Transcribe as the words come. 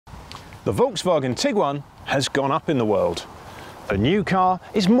The Volkswagen Tiguan has gone up in the world. The new car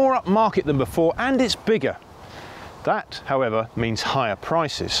is more upmarket than before and it's bigger. That, however, means higher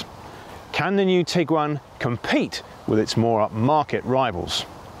prices. Can the new Tiguan compete with its more upmarket rivals?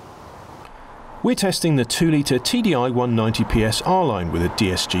 We're testing the 2-litre TDI 190 PS R-Line with a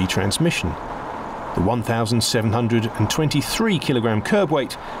DSG transmission. The 1,723 kilogram curb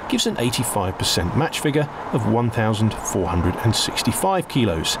weight gives an 85% match figure of 1,465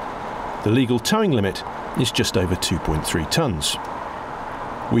 kilos. The legal towing limit is just over 2.3 tonnes.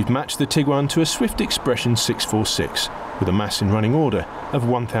 We've matched the Tiguan to a Swift Expression 646 with a mass in running order of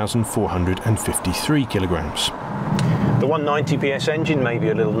 1,453 kilograms. The 190 PS engine may be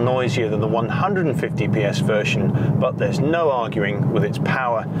a little noisier than the 150 PS version, but there's no arguing with its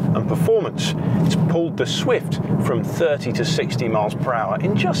power and performance. It's pulled the Swift from 30 to 60 miles per hour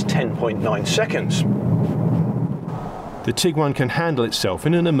in just 10.9 seconds. The Tiguan can handle itself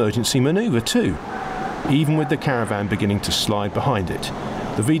in an emergency manoeuvre too. Even with the Caravan beginning to slide behind it,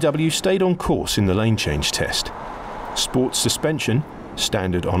 the VW stayed on course in the lane change test. Sports suspension,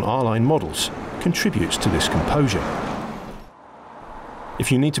 standard on R-Line models, contributes to this composure.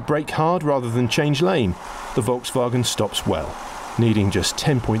 If you need to brake hard rather than change lane, the Volkswagen stops well, needing just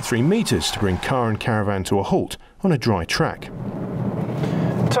 10.3 metres to bring car and Caravan to a halt on a dry track.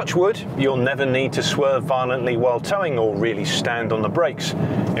 Touch wood, you'll never need to swerve violently while towing or really stand on the brakes,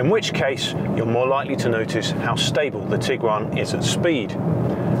 in which case you're more likely to notice how stable the Tiguan is at speed.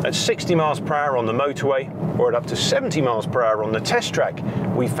 At 60 miles per hour on the motorway, or at up to 70 miles per hour on the test track,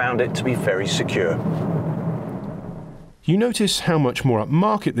 we found it to be very secure. You notice how much more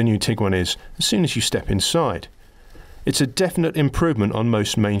upmarket the new Tiguan is as soon as you step inside. It's a definite improvement on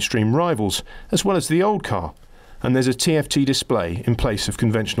most mainstream rivals, as well as the old car, and there's a TFT display in place of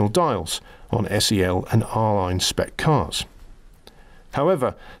conventional dials on SEL and R-Line spec cars.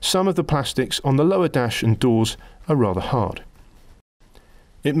 However, some of the plastics on the lower dash and doors are rather hard.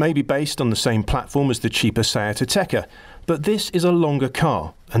 It may be based on the same platform as the cheaper Seat Ateca, but this is a longer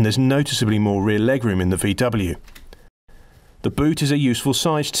car and there's noticeably more rear legroom in the VW. The boot is a useful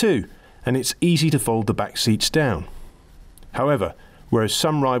size too, and it's easy to fold the back seats down. However, whereas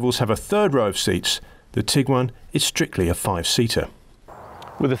some rivals have a third row of seats, the Tiguan is strictly a 5-seater.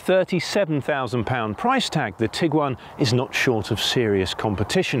 With a £37,000 price tag, the Tiguan is not short of serious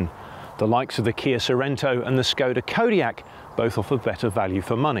competition. The likes of the Kia Sorento and the Skoda Kodiaq both offer better value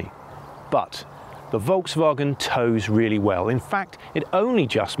for money. But the Volkswagen tows really well. In fact, it only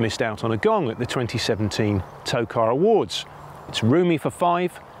just missed out on a gong at the 2017 Tow Car Awards. It's roomy for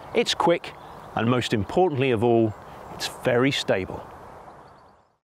 5, it's quick, and most importantly of all, it's very stable.